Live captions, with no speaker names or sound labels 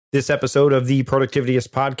This episode of the Productivityist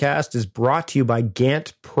podcast is brought to you by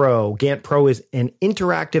Gantt Pro. Gantt Pro is an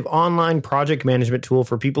interactive online project management tool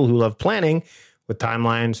for people who love planning with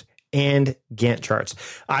timelines and Gantt charts.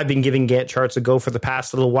 I've been giving Gantt charts a go for the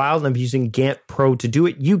past little while, and I'm using Gantt Pro to do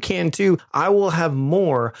it. You can too. I will have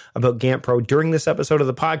more about Gantt Pro during this episode of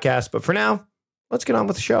the podcast, but for now, let's get on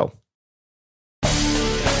with the show.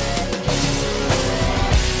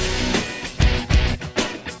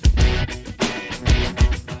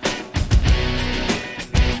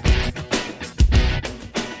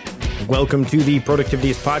 Welcome to the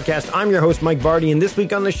Productivityist podcast. I'm your host, Mike Vardy, and this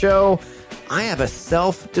week on the show, I have a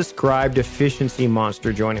self-described efficiency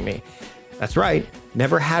monster joining me. That's right.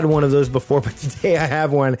 Never had one of those before, but today I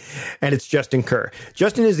have one, and it's Justin Kerr.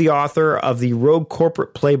 Justin is the author of the Rogue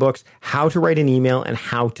Corporate Playbooks, How to Write an Email and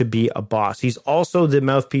How to Be a Boss. He's also the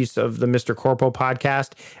mouthpiece of the Mr. Corpo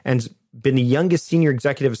podcast and been the youngest senior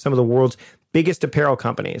executive of some of the world's biggest apparel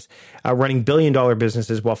companies, running billion-dollar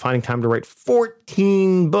businesses while finding time to write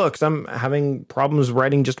 14 books. I'm having problems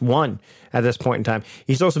writing just one at this point in time.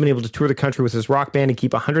 He's also been able to tour the country with his rock band and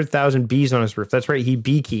keep 100,000 bees on his roof. That's right, he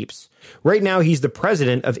beekeeps. Right now, he's the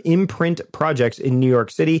president of Imprint Projects in New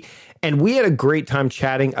York City, and we had a great time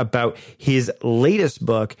chatting about his latest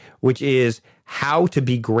book, which is How to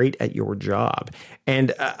Be Great at Your Job.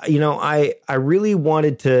 And, I really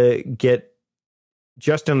wanted to get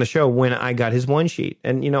just on the show when I got his one sheet.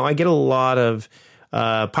 And, I get a lot of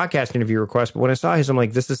podcast interview requests, but when I saw his, I'm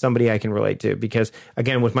like, this is somebody I can relate to because,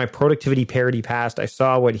 again, with my productivity parody past, I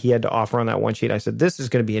saw what he had to offer on that one sheet. I said, this is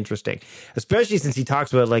going to be interesting, especially since he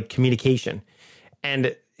talks about like communication.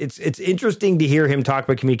 And it's interesting to hear him talk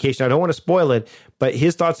about communication. I don't want to spoil it, but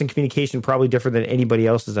his thoughts on communication are probably different than anybody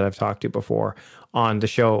else's that I've talked to before on the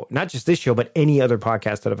show. Not just this show, but any other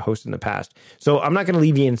podcast that I've hosted in the past. So I'm not going to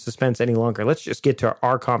leave you in suspense any longer. Let's just get to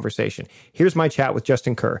our conversation. Here's my chat with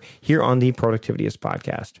Justin Kerr here on the Productivityist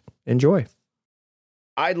podcast. Enjoy.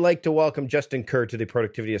 I'd like to welcome Justin Kerr to the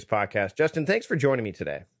Productivityist podcast. Justin, thanks for joining me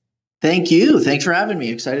today. Thank you. Thanks for having me.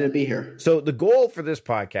 Excited to be here. So the goal for this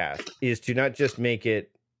podcast is to not just make it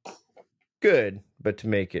good, but to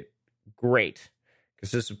make it great, because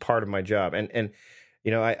this is part of my job. And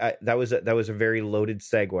I that was a very loaded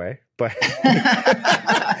segue, but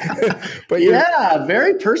but yeah,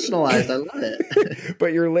 very personalized. I love it.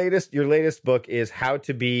 But your latest book is How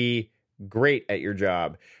to Be Great at Your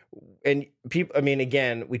Job. And people,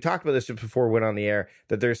 again, we talked about this before we went on the air,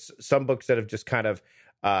 that there's some books that have just kind of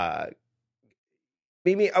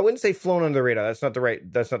maybe I wouldn't say flown under the radar. That's not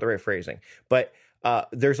the right phrasing. But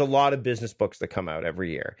there's a lot of business books that come out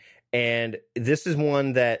every year, and this is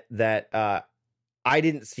one that I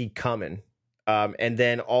didn't see coming. And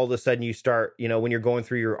then all of a sudden you start, when you're going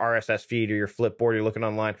through your RSS feed or your Flipboard, you're looking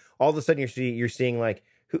online. All of a sudden you're seeing like,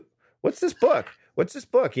 what's this book? What's this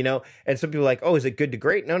book? And some people are like, oh, is it Good to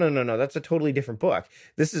Great? No. That's a totally different book.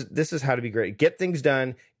 This is How to Be Great. Get things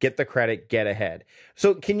done, get the credit, get ahead.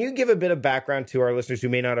 So can you give a bit of background to our listeners who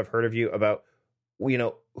may not have heard of you about,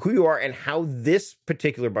 who you are and how this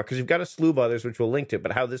particular book, because you've got a slew of others, which we'll link to,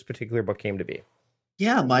 but how this particular book came to be?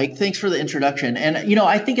 Yeah, Mike, thanks for the introduction. And,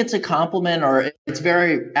 I think it's a compliment, or it's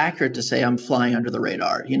very accurate to say I'm flying under the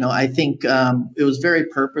radar. I think it was very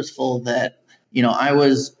purposeful that,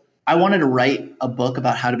 I wanted to write a book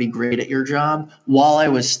about how to be great at your job while I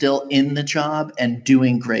was still in the job and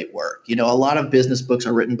doing great work. A lot of business books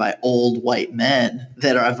are written by old white men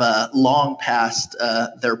that have long past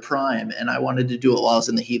their prime, and I wanted to do it while I was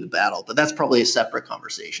in the heat of battle. But that's probably a separate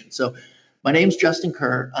conversation. So my name's Justin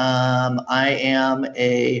Kerr. I am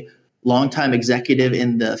a longtime executive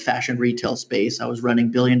in the fashion retail space. I was running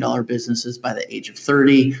billion-dollar businesses by the age of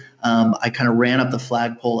 30. I kind of ran up the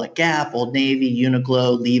flagpole at Gap, Old Navy,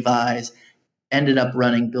 Uniqlo, Levi's, ended up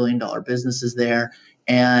running billion-dollar businesses there.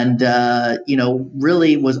 And,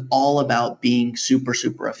 really was all about being super,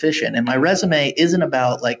 super efficient. And my resume isn't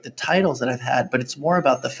about like the titles that I've had, but it's more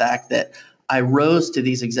about the fact that I rose to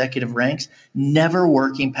these executive ranks, never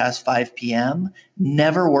working past 5 p.m.,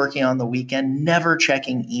 never working on the weekend, never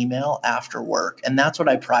checking email after work. And that's what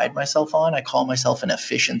I pride myself on. I call myself an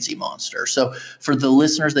efficiency monster. So for the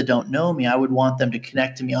listeners that don't know me, I would want them to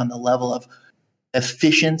connect to me on the level of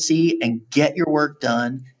efficiency and get your work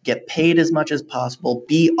done, get paid as much as possible,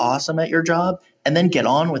 be awesome at your job, and then get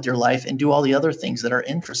on with your life and do all the other things that are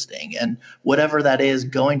interesting. And whatever that is,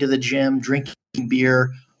 going to the gym, drinking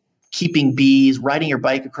beer, keeping bees, riding your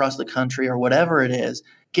bike across the country, or whatever it is,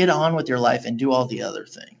 get on with your life and do all the other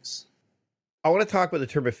things. I want to talk about the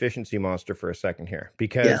term efficiency monster for a second here, Yeah.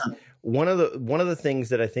 because one of the things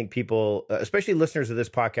that I think people, especially listeners of this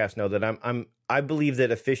podcast, know that I believe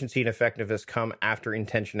that efficiency and effectiveness come after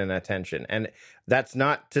intention and attention, and that's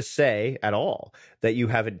not to say at all that you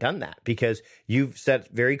haven't done that, because you've set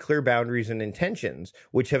very clear boundaries and intentions,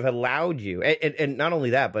 which have allowed you, and not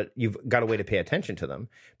only that, but you've got a way to pay attention to them,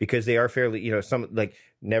 because they are fairly, some like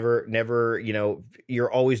never,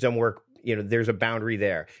 you're always done work. There's a boundary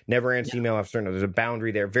there. Never answer email after certain. There's a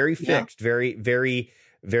boundary there. Very fixed, very, very,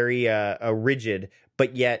 very rigid,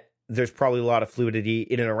 but yet there's probably a lot of fluidity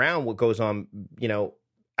in and around what goes on,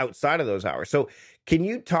 outside of those hours. So can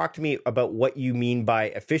you talk to me about what you mean by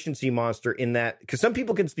efficiency monster in that? Because some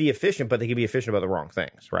people can be efficient, but they can be efficient about the wrong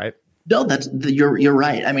things, right? No, you're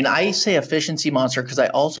right. I mean, I say efficiency monster because I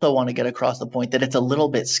also want to get across the point that it's a little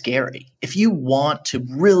bit scary. If you want to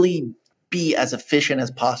really be as efficient as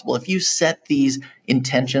possible, if you set these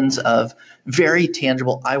intentions of very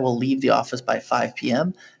tangible, I will leave the office by 5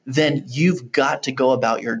 p.m., then you've got to go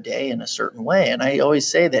about your day in a certain way. And I always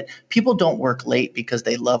say that people don't work late because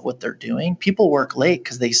they love what they're doing. People work late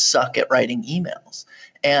because they suck at writing emails.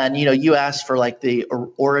 And, you asked for like the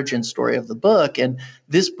origin story of the book. And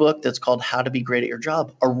this book that's called How to Be Great at Your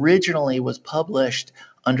Job originally was published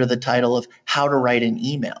under the title of How to Write an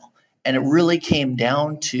Email. And it really came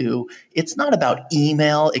down to, it's not about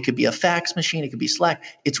email. It could be a fax machine. It could be Slack.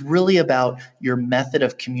 It's really about your method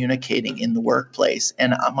of communicating in the workplace.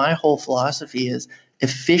 And my whole philosophy is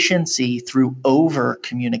efficiency through over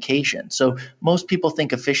communication. So most people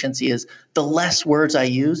think efficiency is the less words I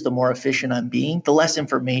use, the more efficient I'm being, the less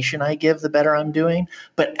information I give, the better I'm doing.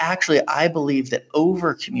 But actually, I believe that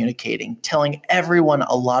over communicating, telling everyone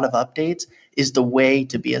a lot of updates is the way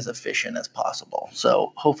to be as efficient as possible.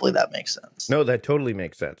 So hopefully that makes sense. No, that totally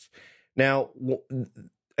makes sense. Now,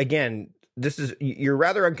 again, you're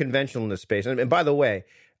rather unconventional in this space. And by the way,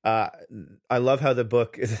 I love how the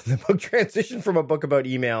book transitioned from a book about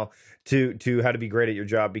email to how to be great at your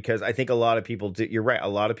job, because I think a lot of people do. You're right. A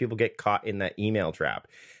lot of people get caught in that email trap.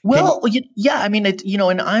 Well, yeah, I mean,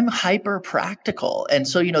 and I'm hyper practical. And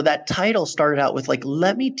so, that title started out with like,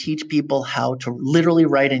 let me teach people how to literally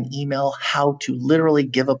write an email, how to literally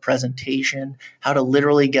give a presentation, how to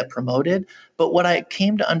literally get promoted. But what I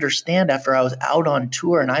came to understand after I was out on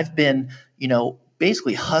tour, and I've been,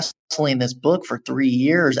 basically hustling this book for 3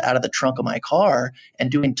 years out of the trunk of my car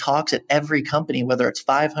and doing talks at every company, whether it's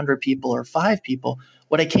 500 people or 5 people.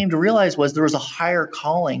 What I came to realize was there was a higher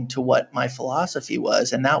calling to what my philosophy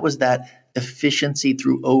was, and that was that efficiency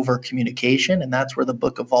through over communication. And that's where the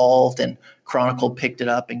book evolved, and Chronicle picked it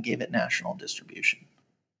up and gave it national distribution.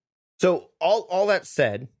 So all that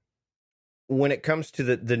said, when it comes to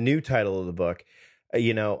the new title of the book,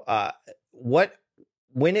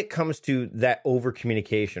 when it comes to that over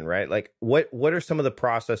communication, right? Like what are some of the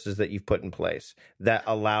processes that you've put in place that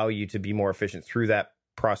allow you to be more efficient through that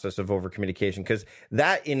process of over communication? Because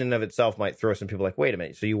that in and of itself might throw some people like, wait a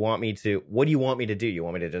minute. So what do you want me to do? You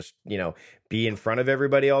want me to just, be in front of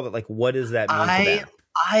everybody all that? Like, what does that mean to them?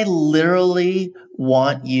 I literally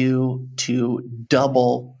want you to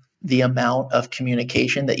double the amount of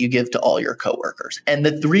communication that you give to all your coworkers. And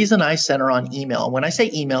the reason I center on email, when I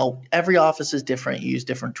say email, every office is different, you use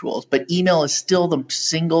different tools, but email is still the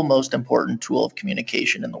single most important tool of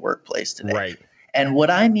communication in the workplace today. Right. And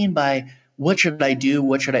what I mean by what should I do?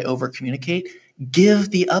 What should I over communicate? Give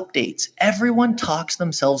the updates. Everyone talks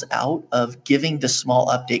themselves out of giving the small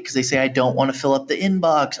update because they say, I don't want to fill up the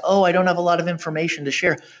inbox. Oh, I don't have a lot of information to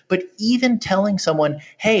share. But even telling someone,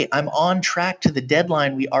 hey, I'm on track to the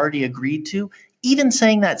deadline we already agreed to, even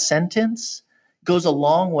saying that sentence goes a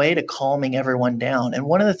long way to calming everyone down. And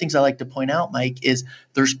one of the things I like to point out, Mike, is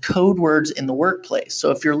there's code words in the workplace. So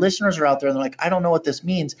if your listeners are out there and they're like, I don't know what this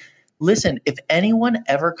means, listen, if anyone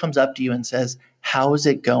ever comes up to you and says, how's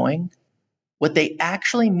it going? What they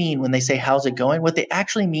actually mean when they say, how's it going? What they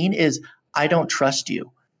actually mean is, I don't trust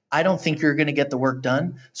you. I don't think you're going to get the work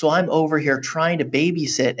done. So I'm over here trying to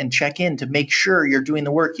babysit and check in to make sure you're doing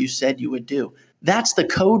the work you said you would do. That's the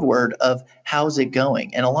code word of how's it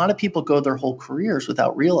going? And a lot of people go their whole careers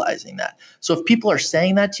without realizing that. So if people are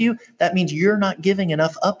saying that to you, that means you're not giving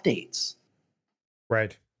enough updates.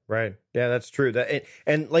 Right. Right. Yeah, that's true.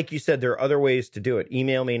 And like you said, there are other ways to do it.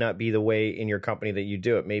 Email may not be the way in your company that you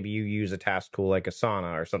do it. Maybe you use a task tool like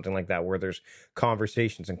Asana or something like that, where there's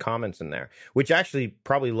conversations and comments in there, which actually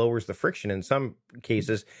probably lowers the friction in some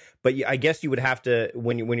cases. But I guess you would have to,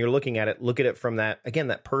 when you're looking at it, look at it from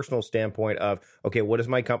that personal standpoint of, okay, what does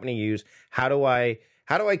my company use? How do I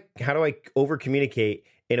over communicate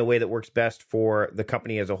in a way that works best for the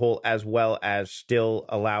company as a whole, as well as still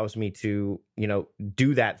allows me to,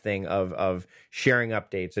 do that thing of sharing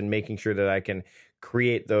updates and making sure that I can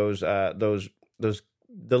create the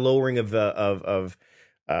lowering of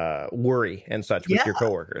worry and such with Yeah. your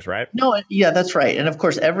coworkers, right? No, yeah, that's right. And of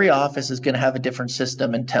course, every office is going to have a different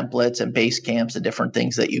system and templates and base camps and different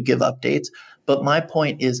things that you give updates. But my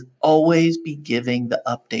point is always be giving the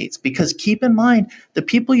updates, because keep in mind, the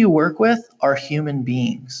people you work with are human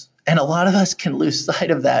beings. And a lot of us can lose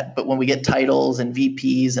sight of that. But when we get titles and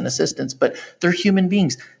VPs and assistants, but they're human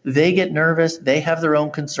beings. They get nervous. They have their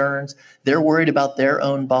own concerns. They're worried about their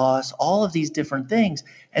own boss, all of these different things.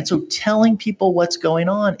 And so telling people what's going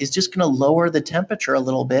on is just going to lower the temperature a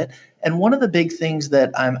little bit. And one of the big things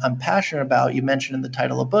that I'm passionate about, you mentioned in the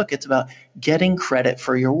title of the book, it's about getting credit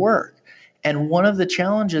for your work. And one of the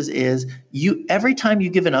challenges is every time you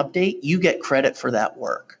give an update, you get credit for that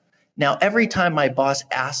work. Now, every time my boss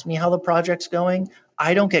asks me how the project's going,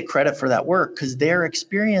 I don't get credit for that work, because their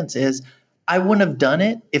experience is I wouldn't have done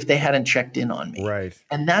it if they hadn't checked in on me. Right.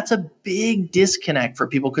 And that's a big disconnect for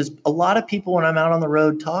people, because a lot of people, when I'm out on the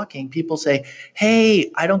road talking, people say, hey,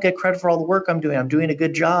 I don't get credit for all the work I'm doing. I'm doing a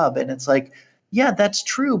good job. And it's like, yeah, that's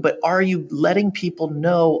true. But are you letting people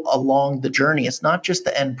know along the journey? It's not just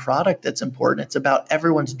the end product that's important. It's about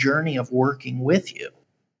everyone's journey of working with you.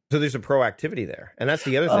 So there's a proactivity there. And that's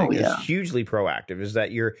the other thing that's hugely proactive, is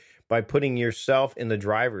that you're by putting yourself in the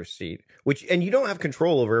driver's seat, and you don't have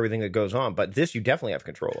control over everything that goes on, but this you definitely have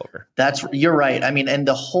control over. You're right. I mean, and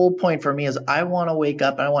the whole point for me is I want to wake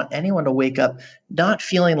up, and I want anyone to wake up not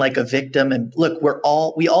feeling like a victim. And look,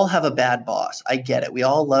 we all have a bad boss. I get it. We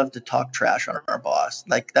all love to talk trash on our boss.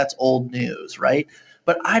 Like, that's old news, right?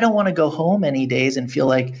 But I don't want to go home any days and feel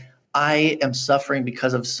like I am suffering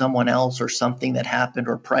because of someone else or something that happened,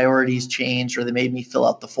 or priorities changed, or they made me fill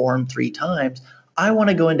out the form 3 times. I want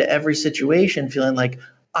to go into every situation feeling like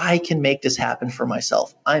I can make this happen for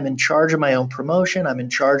myself. I'm in charge of my own promotion. I'm in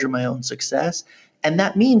charge of my own success. And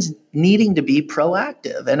that means needing to be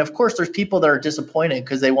proactive. And of course, there's people that are disappointed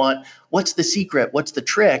because they want, what's the secret? What's the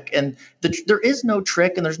trick? And there is no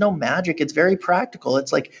trick and there's no magic. It's very practical.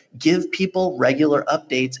 It's like, give people regular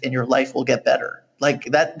updates and your life will get better. Like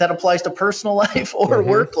that applies to personal life or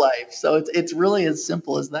work life. So it's really as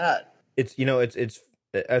simple as that. It's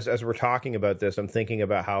as we're talking about this, I'm thinking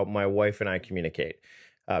about how my wife and I communicate.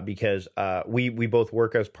 Because we both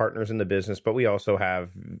work as partners in the business, but we also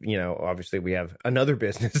have, obviously we have another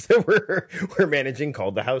business that we're managing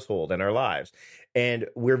called the household and our lives. And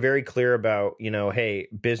we're very clear about, hey,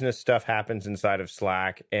 business stuff happens inside of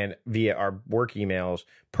Slack and via our work emails.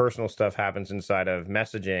 Personal stuff happens inside of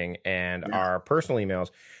messaging and our personal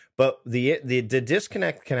emails. But the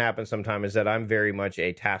disconnect can happen sometimes is that I'm very much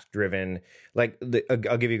a task driven, I'll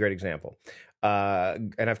give you a great example.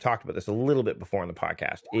 And I've talked about this a little bit before on the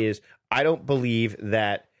podcast, is I don't believe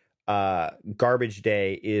that garbage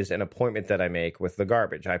day is an appointment that I make with the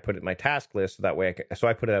garbage. I put it in my task list so that way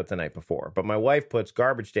I put it out the night before. But my wife puts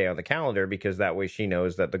garbage day on the calendar because that way she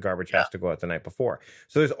knows that the garbage has to go out the night before.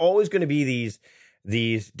 So there's always going to be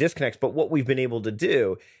these disconnects. But what we've been able to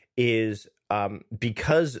do is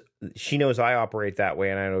because she knows I operate that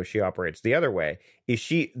way and I know she operates the other way,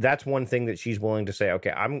 that's one thing that she's willing to say,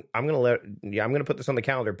 okay, I'm going to put this on the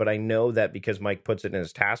calendar, but I know that because Mike puts it in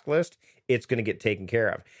his task list, it's going to get taken care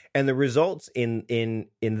of. And the results in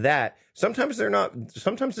that, sometimes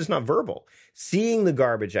it's not verbal. Seeing the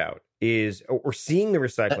garbage out or seeing the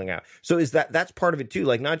recycling out. So that's part of it too.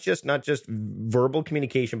 Like not just verbal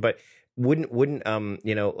communication, but wouldn't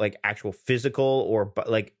like actual physical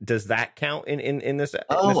does that count in this?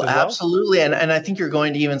 Oh, absolutely. And I think you're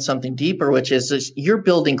going to even something deeper, which is you're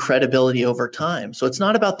building credibility over time. So it's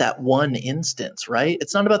not about that one instance, right?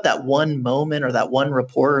 It's not about that one moment or that one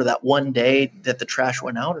report or that one day that the trash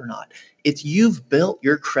went out or not. It's you've built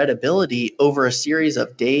your credibility over a series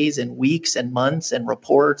of days and weeks and months and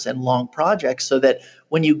reports and long projects, so that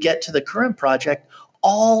when you get to the current project,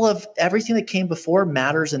 all of everything that came before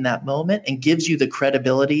matters in that moment and gives you the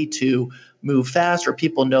credibility to move fast, or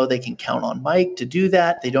people know they can count on Mike to do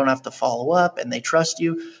that. They don't have to follow up and they trust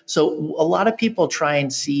you. So a lot of people try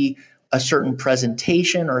and see a certain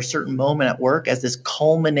presentation or a certain moment at work as this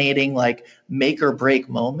culminating, like, make or break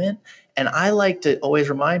moment. And I like to always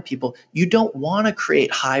remind people, you don't want to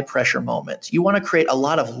create high pressure moments. You want to create a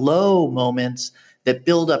lot of low moments that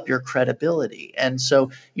build up your credibility. And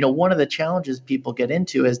so, one of the challenges people get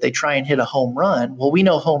into is they try and hit a home run. Well, we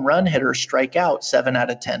know home run hitters strike out 7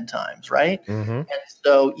 out of 10 times, right? Mm-hmm. And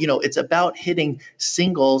so, it's about hitting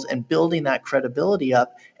singles and building that credibility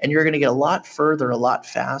up, and you're going to get a lot further, a lot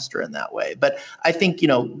faster in that way. But I think,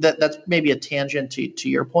 that's maybe a tangent to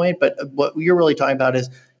your point, but what you're really talking about is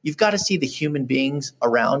you've got to see the human beings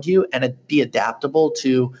around you and be adaptable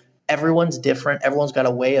to everyone's different. Everyone's got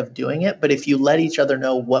a way of doing it. But if you let each other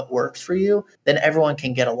know what works for you, then everyone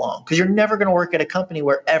can get along. Because you're never going to work at a company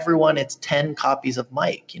where it's 10 copies of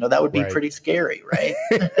Mike. That would be pretty scary, right?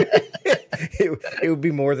 it would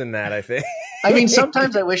be more than that, I think. I mean,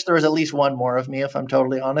 sometimes I wish there was at least one more of me, if I'm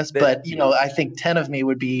totally honest. But, I think 10 of me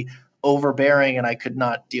would be overbearing and I could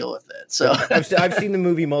not deal with it. So I've seen the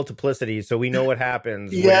movie Multiplicity, so we know what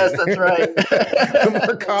happens. Yes, that's right. The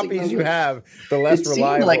more copies you have, the less reliable.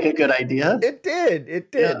 It seemed like a good idea. It did.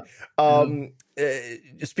 Yeah.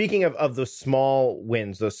 Speaking of those small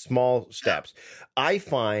wins, those small steps, I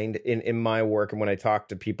find in my work and when I talk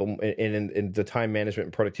to people in the time management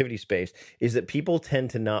and productivity space is that people tend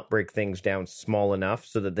to not break things down small enough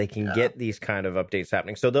so that they can get these kind of updates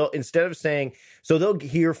happening. So they'll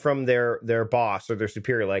hear from their boss or their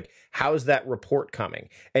superior, like, how's that report coming?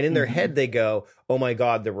 And in their head, they go, oh my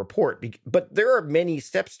God, the report. But there are many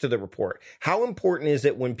steps to the report. How important is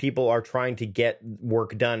it when people are trying to get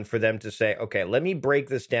work done for them to say, okay, let me break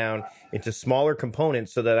this down into smaller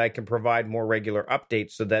components so that I can provide more regular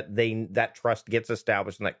updates so that that trust gets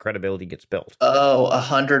established and that credibility gets built? Oh,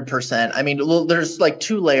 100%. I mean, well, there's like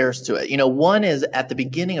 2 layers to it. One is at the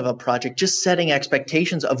beginning of a project, just setting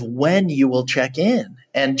expectations of when you will check in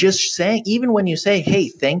and just saying, even when you say, hey,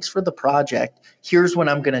 thanks for the project, here's when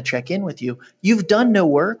I'm going to check in with you. You've done no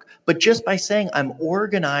work, but just by saying I'm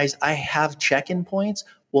organized, I have check-in points,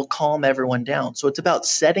 will calm everyone down. So it's about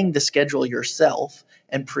setting the schedule yourself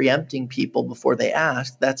and preempting people before they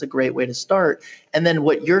ask. That's a great way to start. And then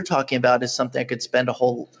what you're talking about is something I could spend a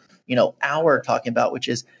whole, hour talking about, which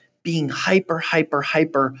is being hyper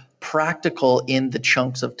practical in the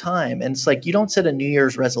chunks of time. And it's like, you don't set a New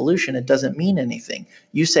Year's resolution. It doesn't mean anything.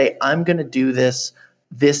 You say, I'm going to do this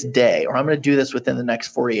day, or I'm going to do this within the next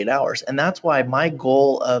 48 hours. And that's why my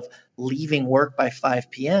goal of leaving work by 5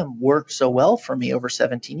 p.m. worked so well for me over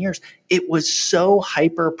 17 years. It was so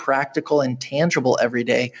hyper practical and tangible every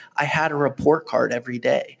day. I had a report card every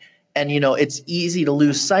day. And, it's easy to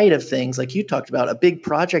lose sight of things like you talked about, a big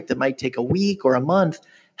project that might take a week or a month.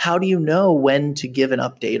 How do you know when to give an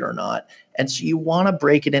update or not? And so you want to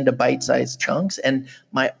break it into bite-sized chunks. And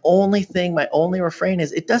my only refrain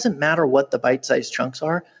is it doesn't matter what the bite-sized chunks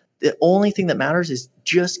are. The only thing that matters is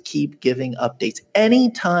just keep giving updates.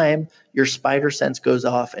 Anytime your spider sense goes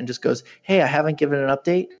off and just goes, hey, I haven't given an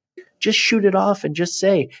update, just shoot it off and just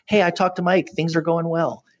say, hey, I talked to Mike, things are going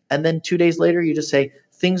well. And then 2 days later, you just say,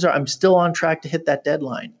 I'm still on track to hit that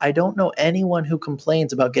deadline. I don't know anyone who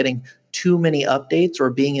complains about getting too many updates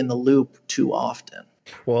or being in the loop too often.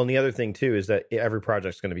 Well, and the other thing too is that every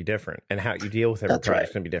project is going to be different, and how you deal with every project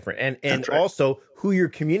is going to be different, and also who you're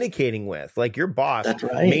communicating with. Like your boss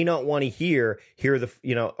may not want to hear the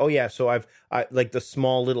oh yeah, so I like the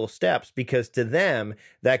small little steps, because to them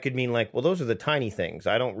that could mean like, well, those are the tiny things.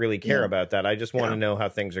 I don't really care about that. I just want to know how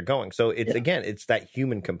things are going. So it's again, it's that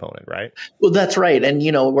human component, right? Well, that's right. And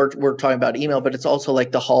we're talking about email, but it's also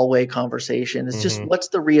like the hallway conversation. It's just what's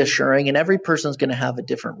the reassuring, and every person's going to have a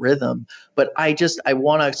different rhythm. But I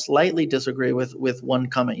want to slightly disagree with one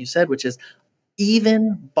comment you said, which is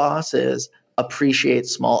even bosses appreciate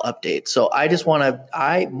small updates. So I just want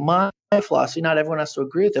to, my philosophy, not everyone has to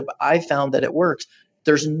agree with it, but I found that it works.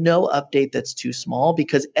 There's no update that's too small,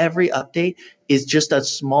 because every update is just a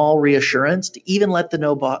small reassurance to even let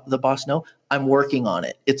the boss know I'm working on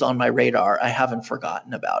it. It's on my radar. I haven't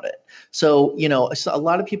forgotten about it. So, a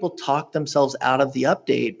lot of people talk themselves out of the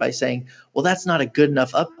update by saying, well, that's not a good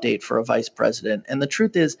enough update for a vice president. And the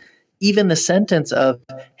truth is, even the sentence of,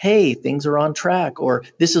 hey, things are on track, or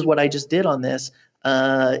this is what I just did on this,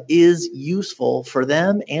 is useful for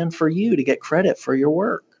them and for you to get credit for your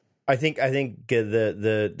work. I think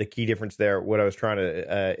the key difference there, what I was trying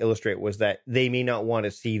to illustrate, was that they may not want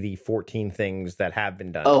to see the 14 things that have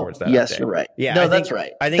been done towards that. Yes, update. You're right. Yeah, no, that's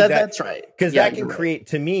right. I think that's right. Because that can create,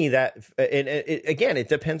 to me, that, and again, it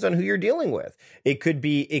depends on who you're dealing with. It could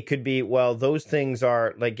be, well, those things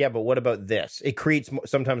are like, yeah, but what about this? It creates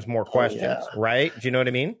sometimes more questions, right? Do you know what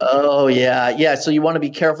I mean? Oh, yeah. Yeah. So you want to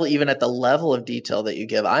be careful even at the level of detail that you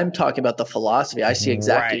give. I'm talking about the philosophy. I see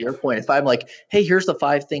exactly your point. If I'm like, hey, here's the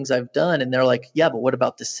 5 things I've done, and they're like, yeah, but what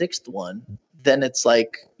about the 6th one? Then it's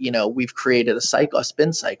like, we've created a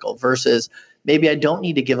spin cycle, versus maybe I don't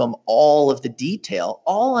need to give them all of the detail.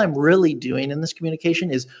 All I'm really doing in this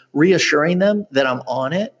communication is reassuring them that I'm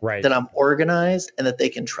on it, Right. that I'm organized, and that they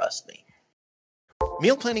can trust me.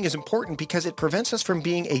 Meal planning is important because it prevents us from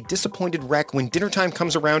being a disappointed wreck when dinner time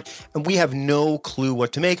comes around and we have no clue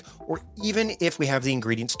what to make, or even if we have the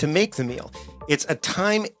ingredients to make the meal. It's a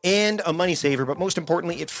time and a money saver, but most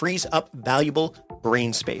importantly, it frees up valuable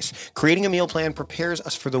brain space. Creating a meal plan prepares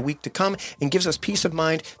us for the week to come and gives us peace of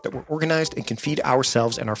mind that we're organized and can feed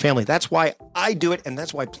ourselves and our family. That's why I do it, and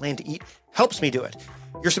that's why Plan to Eat helps me do it.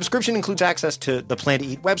 Your subscription includes access to the Plan to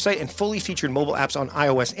Eat website and fully featured mobile apps on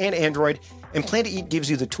iOS and Android. And Plan to Eat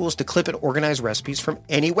gives you the tools to clip and organize recipes from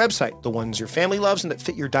any website, the ones your family loves and that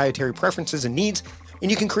fit your dietary preferences and needs.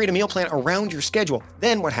 And you can create a meal plan around your schedule.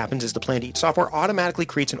 Then what happens is the Plan to Eat software automatically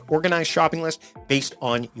creates an organized shopping list based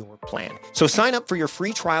on your plan. So sign up for your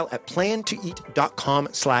free trial at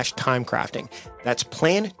plantoeat.com/timecrafting. That's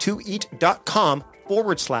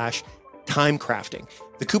plantoeat.com/timecrafting.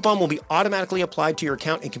 The coupon will be automatically applied to your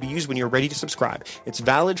account and can be used when you're ready to subscribe. It's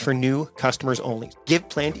valid for new customers only. Give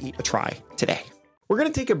Plan to Eat a try today. We're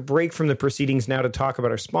going to take a break from the proceedings now to talk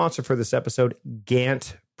about our sponsor for this episode,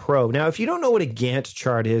 Gantt Pro. Now, if you don't know what a Gantt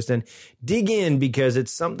chart is, then dig in, because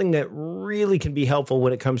it's something that really can be helpful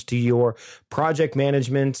when it comes to your project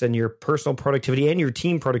management and your personal productivity and your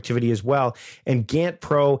team productivity as well. And Gantt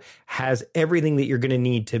Pro has everything that you're going to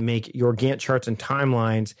need to make your Gantt charts and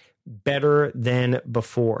timelines better than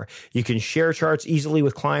before. You can share charts easily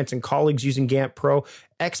with clients and colleagues using Gantt Pro,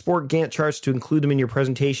 export Gantt charts to include them in your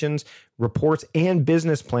presentations, reports, and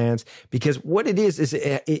business plans, because what it is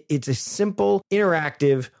it's a simple,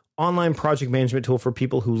 interactive online project management tool for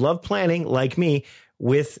people who love planning, like me,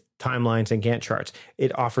 with timelines and Gantt charts.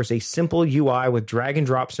 It offers a simple UI with drag and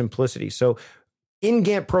drop simplicity. So in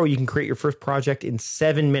Gantt Pro, you can create your first project in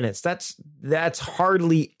 7 minutes. That's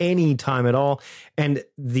hardly any time at all. And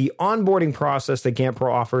the onboarding process that Gantt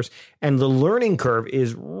Pro offers and the learning curve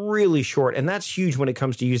is really short. And that's huge when it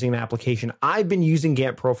comes to using an application. I've been using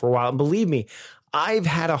Gantt Pro for a while, and believe me, I've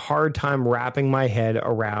had a hard time wrapping my head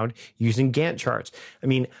around using Gantt charts. I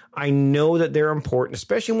mean, I know that they're important,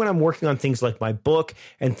 especially when I'm working on things like my book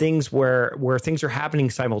and things where things are happening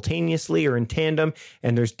simultaneously or in tandem,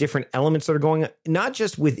 and there's different elements that are going on, not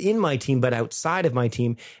just within my team, but outside of my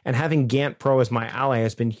team. And having Gantt Pro as my ally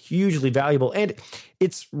has been hugely valuable. And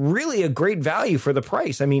it's really a great value for the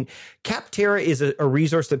price. I mean, Capterra is a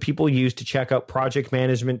resource that people use to check out project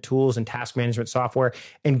management tools and task management software.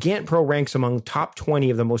 And Gantt Pro ranks among top 20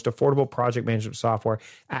 of the most affordable project management software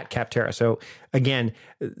at Capterra. So again,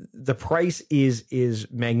 the price is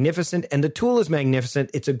magnificent and the tool is magnificent.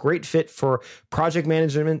 It's a great fit for project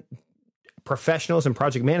management professionals and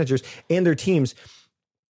project managers and their teams.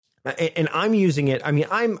 And I'm using it. I mean,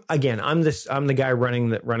 I'm the guy running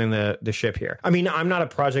the ship here. I mean, I'm not a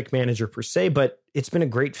project manager per se, but it's been a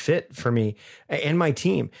great fit for me and my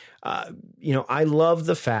team. I love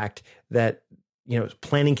the fact that,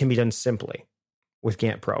 planning can be done simply with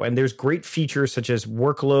Gantt Pro. And there's great features such as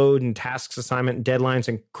workload and tasks assignment and deadlines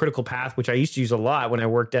and critical path, which I used to use a lot when I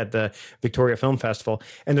worked at the Victoria Film Festival.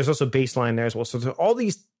 And there's also baseline there as well. So there's all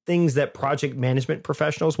these things that project management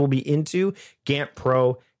professionals will be into, Gantt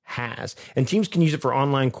Pro has. And teams can use it for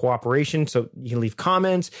online cooperation. So you can leave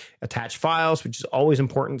comments, attach files, which is always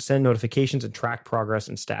important, send notifications, and track progress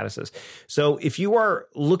and statuses. So if you are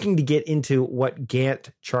looking to get into what Gantt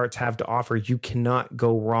charts have to offer, you cannot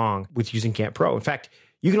go wrong with using Gantt Pro. In fact,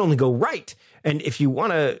 you can only go right. And if you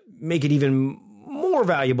want to make it even more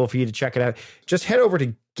valuable for you to check it out, just head over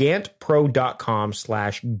to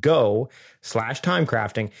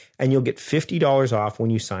ganttpro.com/go/timecrafting, and you'll get $50 off when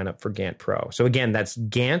you sign up for Gantt Pro. So again, that's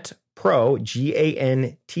Gantt Pro,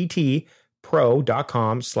 GANTT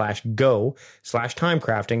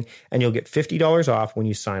pro.com/go/timecrafting, and you'll get $50 off when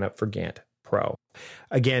you sign up for Gantt Pro.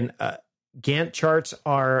 Again, Gantt charts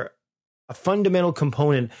are a fundamental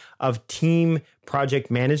component of team project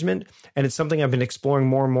management. And it's something I've been exploring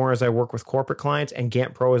more and more as I work with corporate clients. And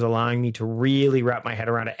Gantt Pro is allowing me to really wrap my head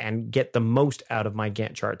around it and get the most out of my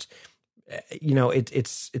Gantt charts.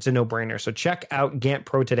 It's a no-brainer. So check out Gantt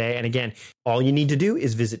Pro today. And again, all you need to do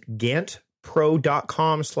is visit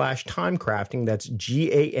ganttpro.com/timecrafting. That's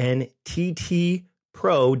GANTT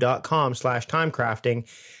pro.com/timecrafting.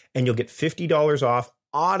 And you'll get $50 off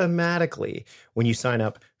automatically when you sign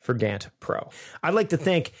up for Gantt Pro. I'd like to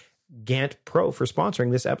thank Gantt Pro for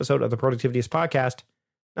sponsoring this episode of the Productivityist Podcast.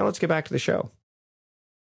 Now let's get back to the show.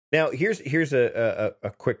 Now here's a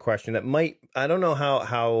quick question that I don't know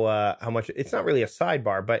how much, it's not really a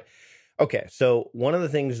sidebar, but okay. So one of the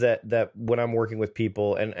things that when I'm working with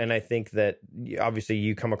people, and I think that obviously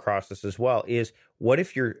you come across this as well, is what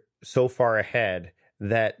if you're so far ahead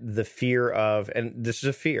that the fear of, and this is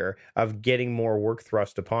a fear of getting more work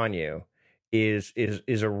thrust upon you, is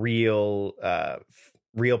a real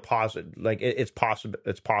real positive. Like it's possible.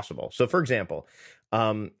 It's possible. So, for example,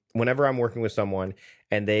 whenever I'm working with someone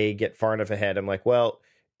and they get far enough ahead, I'm like, well,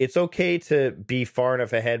 it's okay to be far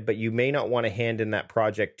enough ahead, but you may not want to hand in that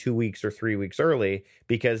project 2 weeks or 3 weeks early,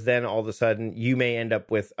 because then all of a sudden you may end up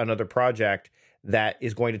with another project that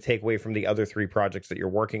is going to take away from the other 3 projects that you're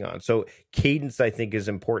working on. So cadence, I think, is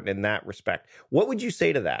important in that respect. What would you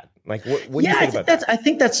say to that? Like, what do you think about that? I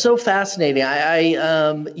think that's so fascinating.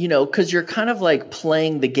 Because you're kind of like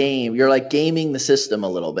playing the game. You're like gaming the system a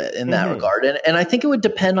little bit in that regard. And I think it would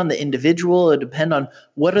depend on the individual. It would depend on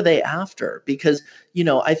what are they after. Because,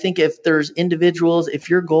 I think if there's individuals, if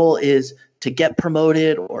your goal is to get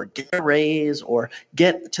promoted or get a raise or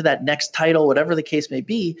get to that next title, whatever the case may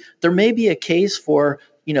be, there may be a case for,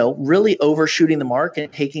 really overshooting the mark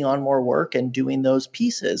and taking on more work and doing those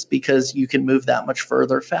pieces because you can move that much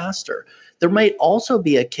further faster. There might also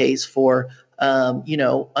be a case for,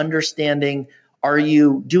 understanding, are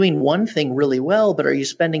you doing one thing really well, but are you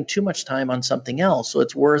spending too much time on something else? So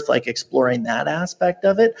it's worth like exploring that aspect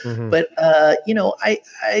of it. But,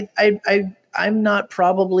 I'm not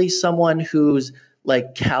probably someone who's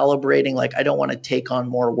like calibrating, like I don't want to take on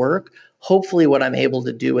more work. Hopefully what I'm able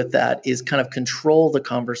to do with that is kind of control the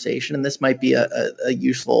conversation. And this might be a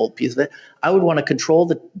useful piece of it. I would want to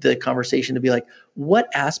control the conversation to be like, what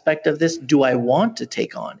aspect of this do I want to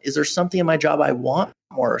take on? Is there something in my job I want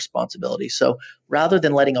more responsibility? So rather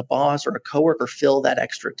than letting a boss or a coworker fill that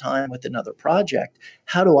extra time with another project,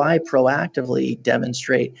 how do I proactively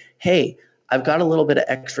demonstrate, hey, I've got a little bit of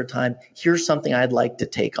extra time. Here's something I'd like to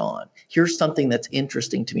take on. Here's something that's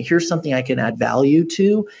interesting to me. Here's something I can add value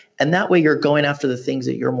to. And that way you're going after the things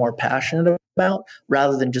that you're more passionate about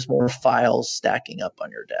rather than just more files stacking up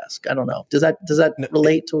on your desk. I don't know. Does that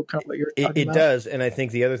relate to kind of what you're talking about? It does. And I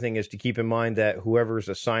think the other thing is to keep in mind that whoever's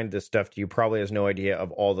assigned this stuff to you probably has no idea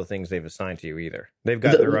of all the things they've assigned to you either. They've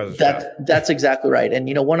got their other stuff. That's exactly right.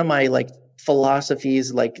 And, one of my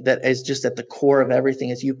philosophies that is just at the core of everything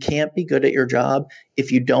is you can't be good at your job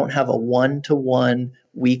if you don't have a one-to-one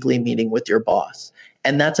weekly meeting with your boss.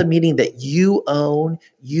 And that's a meeting that you own,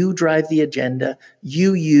 you drive the agenda,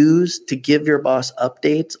 you use to give your boss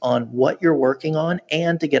updates on what you're working on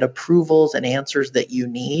and to get approvals and answers that you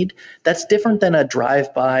need. That's different than a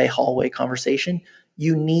drive-by hallway conversation.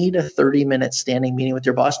 You need a 30-minute standing meeting with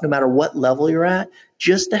your boss, no matter what level you're at,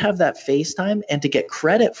 just to have that face time and to get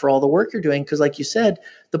credit for all the work you're doing. Because like you said,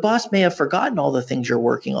 the boss may have forgotten all the things you're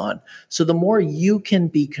working on. So the more you can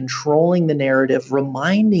be controlling the narrative,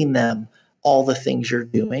 reminding them all the things you're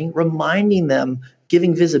doing, reminding them,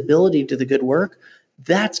 giving visibility to the good work,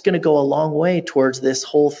 that's going to go a long way towards this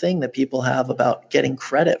whole thing that people have about getting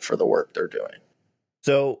credit for the work they're doing.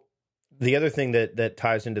 So the other thing that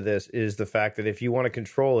ties into this is the fact that if you want to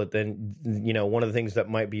control it, then, one of the things that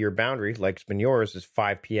might be your boundary, like it's been yours, is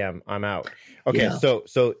 5 p.m. I'm out. Okay, yeah.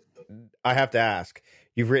 So I have to ask,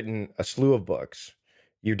 you've written a slew of books.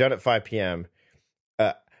 You're done at 5 p.m.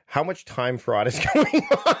 How much time fraud is going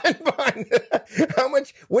on behind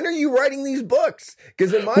that? When are you writing these books?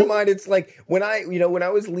 Because in my mind, it's like when I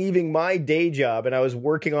was leaving my day job and I was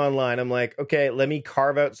working online, I'm like, okay, let me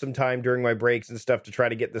carve out some time during my breaks and stuff to try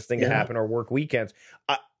to get this thing to happen or work weekends.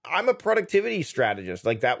 I'm a productivity strategist.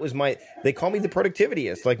 Like they call me the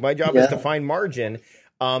productivityist. Like my job is to find margin.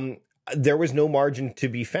 There was no margin to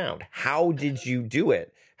be found. How did you do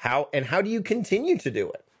it? How do you continue to do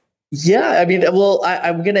it? Yeah, I mean, well,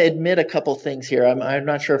 I'm going to admit a couple things here. I'm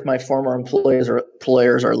not sure if my former employers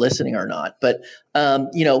are listening or not, but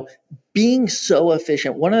being so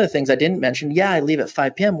efficient. One of the things I didn't mention, I leave at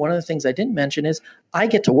 5 p.m. One of the things I didn't mention is I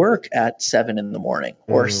get to work at 7 in the morning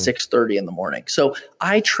or 6:30 in the morning. So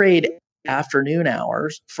I trade afternoon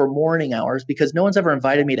hours for morning hours because no one's ever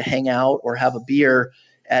invited me to hang out or have a beer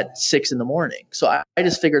at 6 in the morning. So I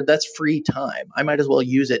just figured that's free time. I might as well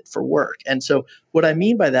use it for work. And so what I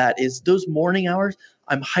mean by that is those morning hours,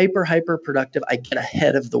 I'm hyper productive. I get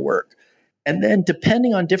ahead of the work. And then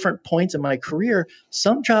depending on different points in my career,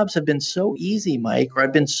 some jobs have been so easy, Mike, or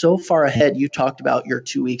I've been so far ahead. You talked about you're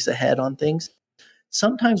 2 weeks ahead on things.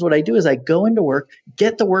 Sometimes what I do is I go into work,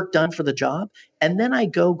 get the work done for the job, and then I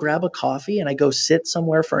go grab a coffee and I go sit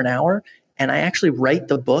somewhere for an hour and I actually write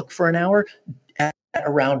the book for an hour at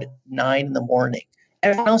around 9 in the morning.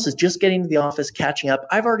 Everyone else is just getting to the office, catching up.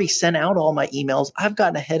 I've already sent out all my emails. I've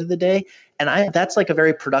gotten ahead of the day. And that's like a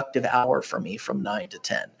very productive hour for me from 9 to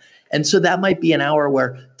 10. And so that might be an hour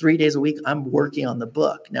where 3 days a week I'm working on the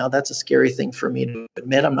book. Now, that's a scary thing for me to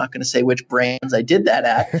admit. I'm not going to say which brands I did that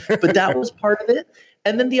at, but that was part of it.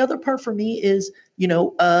 And then the other part for me is,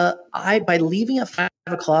 by leaving at 5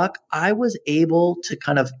 o'clock, I was able to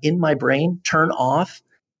kind of in my brain turn off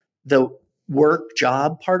the work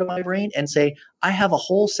job part of my brain and say, I have a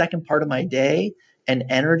whole second part of my day and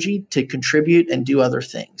energy to contribute and do other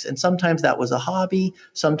things. And sometimes that was a hobby.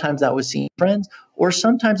 Sometimes that was seeing friends. Or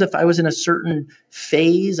sometimes if I was in a certain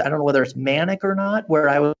phase, I don't know whether it's manic or not, where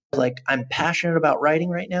I was like, I'm passionate about writing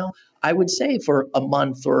right now, I would say for a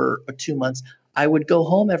month or 2 months, I would go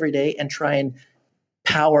home every day and try and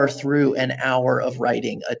power through an hour of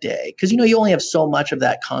writing a day, because you only have so much of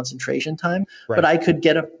that concentration time. But Right. I could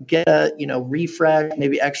get a refresh,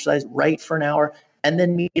 maybe exercise, write for an hour, and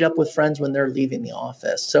then meet up with friends when they're leaving the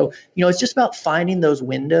office. So it's just about finding those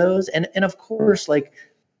windows, and of course, like,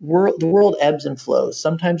 the world ebbs and flows.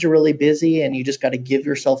 Sometimes you're really busy and you just got to give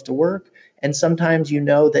yourself to work, and sometimes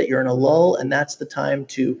that you're in a lull, and that's the time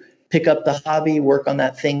to pick up the hobby, work on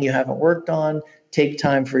that thing you haven't worked on, take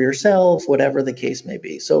time for yourself, whatever the case may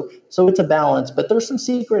be. So it's a balance, but there's some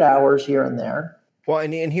secret hours here and there. Well,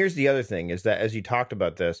 and here's the other thing is that as you talked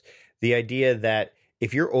about this, the idea that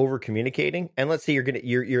if you're over communicating, and let's say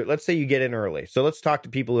let's say you get in early. So let's talk to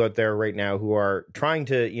people out there right now who are trying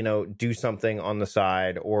to, do something on the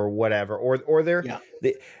side or whatever, or they're Yeah.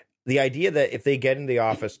 the idea that if they get into the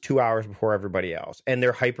office 2 hours before everybody else and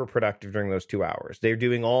they're hyper productive during those 2 hours, they're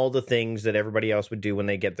doing all the things that everybody else would do when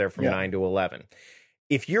they get there from 9 to 11.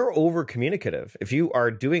 If you're over communicative, if you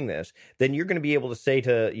are doing this, then you're going to be able to say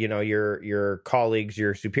to, your colleagues,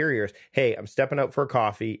 your superiors, hey, I'm stepping out for a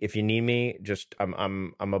coffee. If you need me, just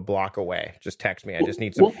I'm a block away. Just text me. I just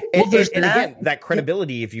need some. And again, that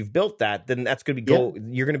credibility, if you've built that, then that's going to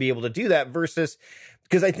you're going to be able to do that versus,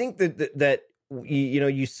 because I think that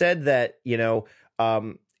you said that,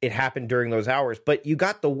 it happened during those hours, but you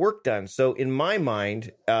got the work done. So in my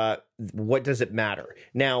mind, what does it matter?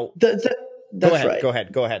 Now, that's right. Go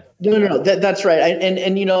ahead. No. That's right.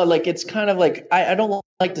 And like, it's kind of like, I don't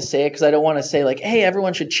like to say it because I don't want to say like, hey,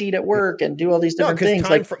 everyone should cheat at work and do all these different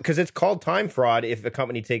things. Because it's called time fraud if a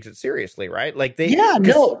company takes it seriously, right? Like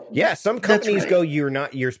some companies go,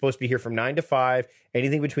 you're supposed to be here from 9 to 5.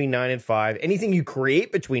 Anything between 9 and 5, anything you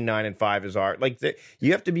create between 9 and 5 is art. Like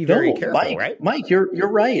you have to be very careful, right? Mike, you're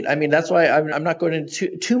right. I mean, that's why I'm not going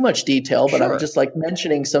into too much detail, but I'm just like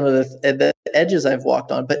mentioning some of the edges I've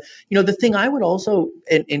walked on. But the thing I would also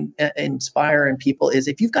inspire in people is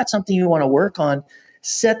if you've got something you want to work on,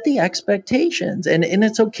 set the expectations, and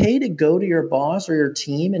it's okay to go to your boss or your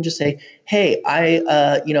team and just say, hey,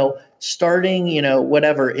 I starting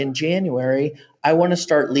whatever in January, I want to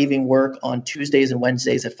start leaving work on Tuesdays and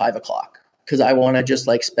Wednesdays at 5 o'clock because I want to just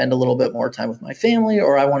like spend a little bit more time with my family,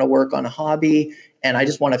 or I want to work on a hobby and I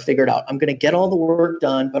just want to figure it out. I'm going to get all the work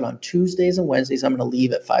done, but on Tuesdays and Wednesdays, I'm going to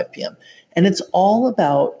leave at 5 p.m. And it's all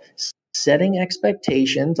about setting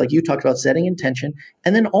expectations, like you talked about, setting intention.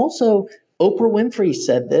 And then also, Oprah Winfrey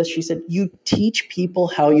said this. She said, you teach people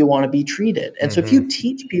how you want to be treated. And so if you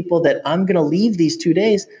teach people that I'm going to leave these 2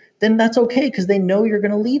 days, then that's okay because they know you're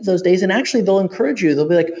going to leave those days. And actually, they'll encourage you. They'll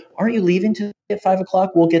be like, aren't you leaving today at 5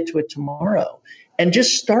 o'clock? We'll get to it tomorrow. And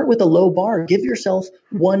just start with a low bar. Give yourself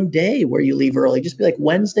one day where you leave early. Just be like,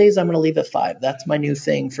 Wednesdays, I'm going to leave at 5. That's my new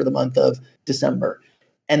thing for the month of December.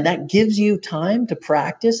 And that gives you time to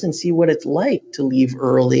practice and see what it's like to leave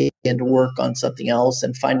early and to work on something else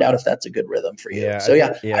and find out if that's a good rhythm for you. I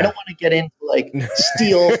don't want to get into like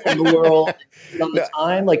steal from the world all the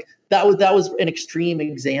time. Like that was an extreme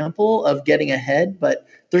example of getting ahead, but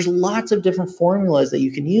there's lots of different formulas that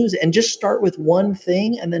you can use, and just start with one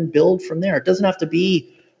thing and then build from there. It doesn't have to be,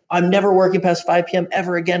 I'm never working past 5 p.m.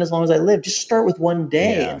 ever again as long as I live. Just start with one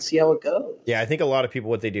day and see how it goes. Yeah, I think a lot of people,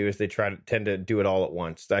 what they do is they tend to do it all at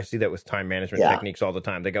once. I see that with time management techniques all the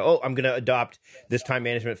time. They go, oh, I'm going to adopt this time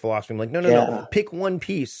management philosophy. I'm like, no. Pick one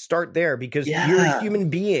piece. Start there because you're a human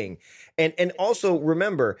being. And also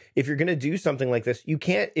remember, if you're going to do something like this, you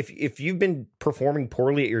can't, if you've been performing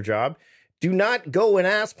poorly at your job, do not go and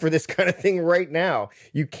ask for this kind of thing right now.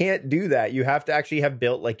 You can't do that. You have to actually have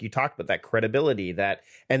built, like you talked about, that credibility,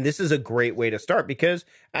 and this is a great way to start because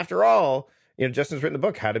after all, Justin's written the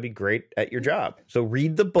book, How to Be Great at Your Job. So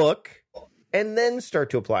read the book and then start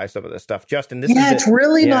to apply some of this stuff. Justin, it's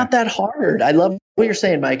really not that hard. I love what you're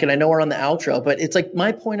saying, Mike, and I know we're on the outro, but it's like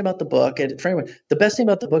my point about the book, and for anyone, the best thing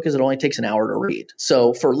about the book is it only takes an hour to read.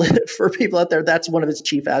 So for people out there, that's one of its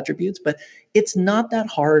chief attributes, but it's not that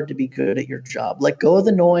hard to be good at your job. Let go of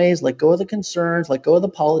the noise, let go of the concerns, let go of the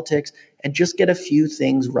politics, and just get a few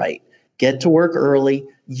things right. Get to work early,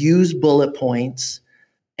 use bullet points,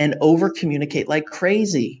 and over communicate like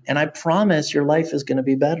crazy. And I promise your life is going to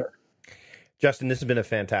be better. Justin, this has been a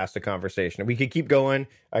fantastic conversation. We could keep going.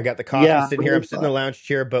 I got the coffee sitting here. I'm sitting in the lounge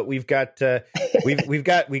chair, but we got to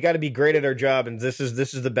be great at our job, and this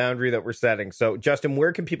is the boundary that we're setting. So, Justin,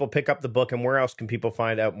 where can people pick up the book, and where else can people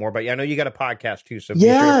find out more about you? I know you got a podcast too, so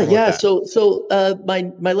yeah. So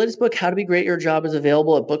my latest book, How to Be Great at Your Job, is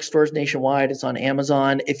available at bookstores nationwide. It's on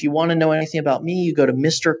Amazon. If you want to know anything about me, you go to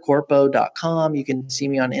mrcorpo.com. You can see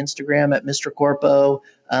me on Instagram at Mr. Corpo.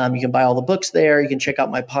 You can buy all the books there. You can check out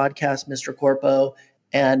my podcast, Mr. Corpo.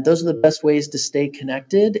 And those are the best ways to stay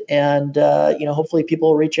connected. And, hopefully people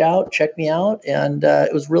will reach out, check me out. And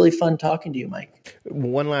it was really fun talking to you, Mike.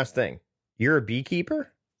 One last thing. You're a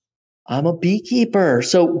beekeeper? I'm a beekeeper.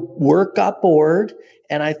 So work got bored.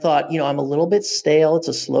 And I thought, I'm a little bit stale. It's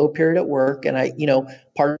a slow period at work. And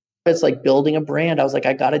part of it's like building a brand. I was like,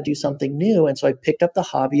 I got to do something new. And so I picked up the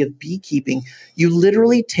hobby of beekeeping. You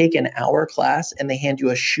literally take an hour class and they hand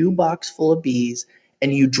you a shoebox full of bees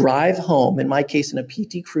and you drive home, in my case, in a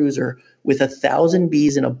PT Cruiser with 1,000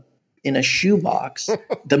 bees in a shoebox,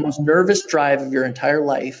 the most nervous drive of your entire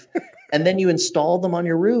life. And then you install them on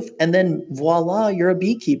your roof and then voila, you're a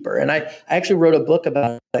beekeeper. And I actually wrote a book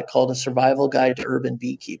about it called A Survival Guide to Urban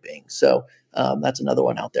Beekeeping. So that's another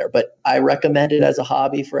one out there, but I recommend it as a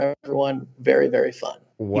hobby for everyone. Very, very fun.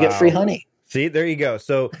 Wow. You get free honey. See, there you go.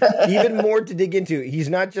 So even more to dig into. He's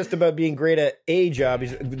not just about being great at a job.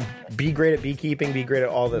 He's be great at beekeeping, be great at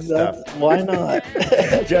all this stuff. Why not?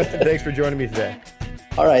 Justin, thanks for joining me today.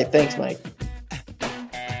 All right. Thanks, Mike.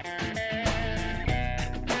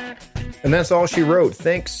 And that's all she wrote.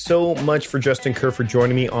 Thanks so much for Justin Kerr for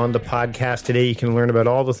joining me on the podcast today. You can learn about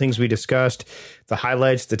all the things we discussed, the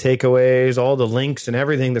highlights, the takeaways, all the links and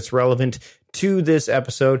everything that's relevant to this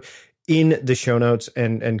episode in the show notes,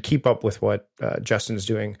 and keep up with what Justin's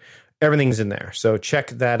doing. Everything's in there. So check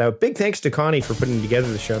that out. Big thanks to Connie for putting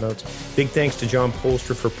together the show notes. Big thanks to John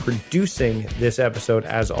Polster for producing this episode,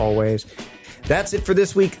 as always. That's it for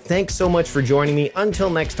this week. Thanks so much for joining me.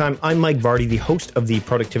 Until next time, I'm Mike Vardy, the host of the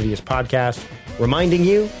Productivityist podcast, reminding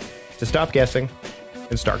you to stop guessing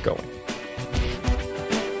and start going.